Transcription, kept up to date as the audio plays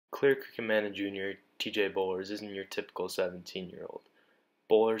Clear Creek Amana Jr., TJ Bollers isn't your typical 17-year-old.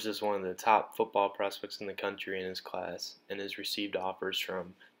 Bollers is one of the top football prospects in the country in his class and has received offers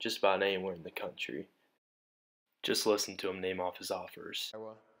from just about anywhere in the country. Just listen to him name off his offers.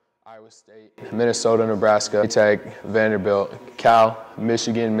 Iowa State, Minnesota, Nebraska, Tech, Vanderbilt, Cal,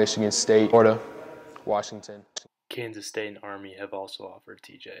 Michigan, Michigan State, Florida, Washington. Kansas State and Army have also offered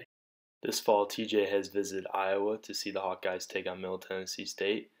TJ. This fall, TJ has visited Iowa to see the Hawkeyes take on Middle Tennessee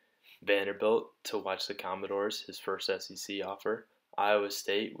State, Vanderbilt to watch the Commodores, his first SEC offer, Iowa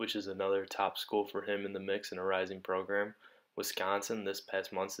State, which is another top school for him in the mix and a rising program, Wisconsin this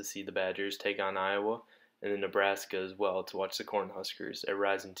past month to see the Badgers take on Iowa, and then Nebraska as well to watch the Cornhuskers, a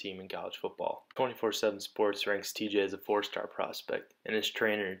rising team in college football. 24/7 Sports ranks TJ as a 4-star prospect, and his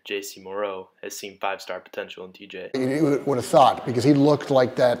trainer, J.C. Moreau, has seen 5-star potential in TJ. You would have thought, because he looked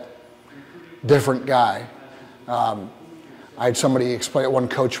like that different guy. I had somebody explain, a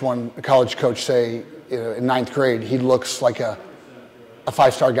college coach say, in 9th grade, he looks like a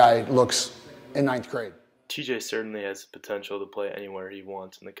 5-star guy looks in 9th grade. TJ certainly has the potential to play anywhere he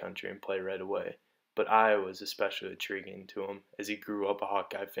wants in the country and play right away. But Iowa is especially intriguing to him as he grew up a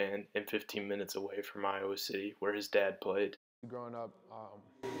Hawkeye fan and 15 minutes away from Iowa City, where his dad played. Growing up,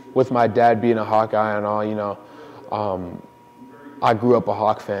 with my dad being a Hawkeye and all, I grew up a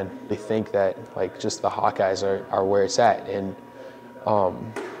Hawk fan. They think that just the Hawkeyes are where it's at, and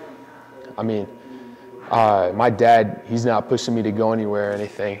my dad, he's not pushing me to go anywhere or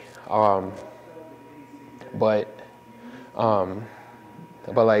anything, but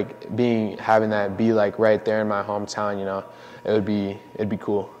having that be right there in my hometown, it'd be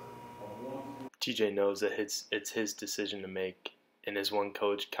cool. TJ knows that it's his decision to make, and as one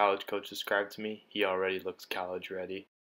college coach described to me, he already looks college ready.